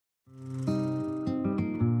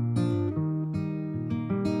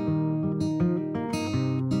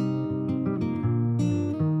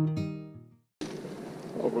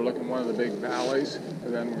the big valleys,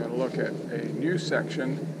 and then we're going to look at a new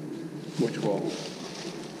section, which will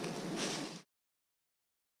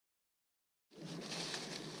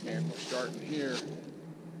and we're starting here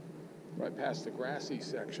right past the grassy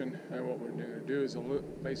section, and what we're going to do is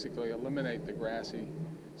basically eliminate the grassy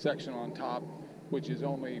section on top, which is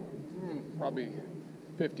only probably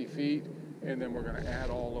 50 feet, and then we're going to add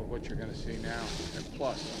all of what you're going to see now. And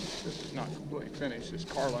plus, this is not completely finished. This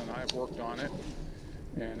Carla and I have worked on it,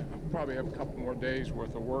 and I'll probably have a couple more days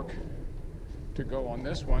worth of work to go on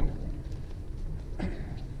this one.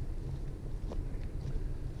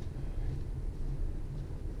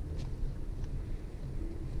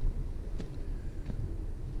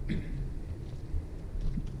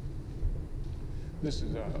 This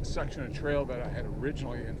is a section of trail that I had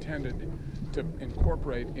originally intended to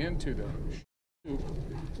incorporate into the shoot,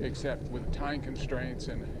 except with time constraints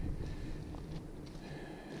and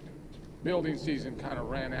building season kind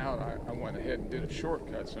of ran out. I went ahead and did a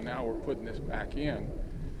shortcut, so now we're putting this back in.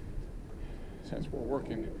 Since we're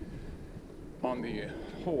working on the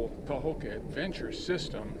whole Cahokia Adventure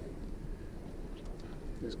system,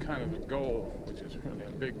 is kind of the goal, which is really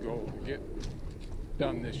a big goal to get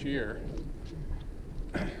done this year.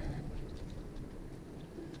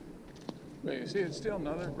 But you see, it's still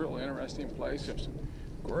another real interesting place. There's some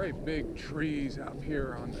great big trees up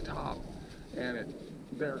here on the top, and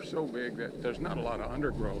they're so big that there's not a lot of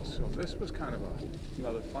undergrowth. So this was kind of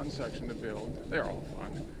another fun section to build. They're all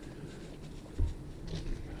fun.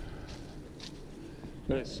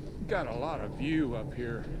 But it's got a lot of view up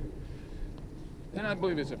here. And I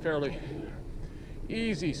believe it's a fairly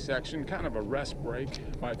easy section, kind of a rest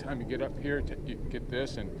break. By the time you get up here, you can get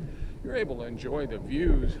this, and you're able to enjoy the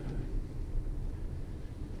views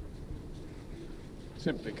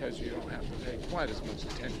simply because you don't have to pay quite as much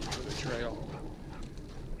attention to the trail.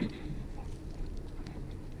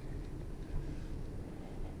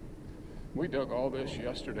 We dug all this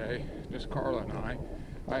yesterday, just Carla and I.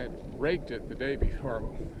 I had raked it the day before,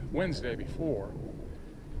 Wednesday before.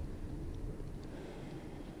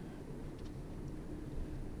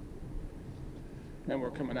 And we're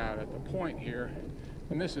coming out at the point here,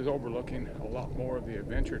 and this is overlooking a lot more of the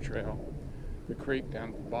adventure trail. The creek down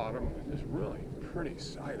at the bottom is really pretty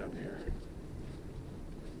sight up here.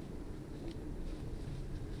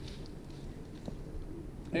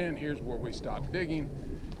 And here's where we stopped digging.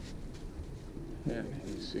 And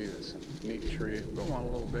you see this neat tree. Go on a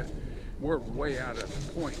little bit. We're way out at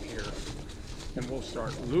the point here, and we'll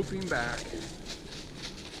start looping back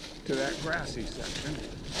to that grassy section.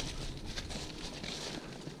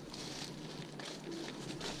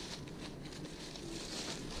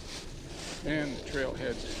 And the trail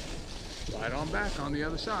heads right on back on the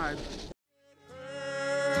other side.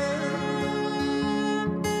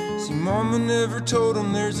 See, Mama never told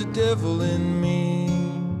him there's a devil in me.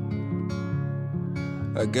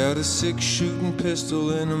 I got a 6-shooting pistol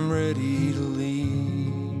and I'm ready to leave.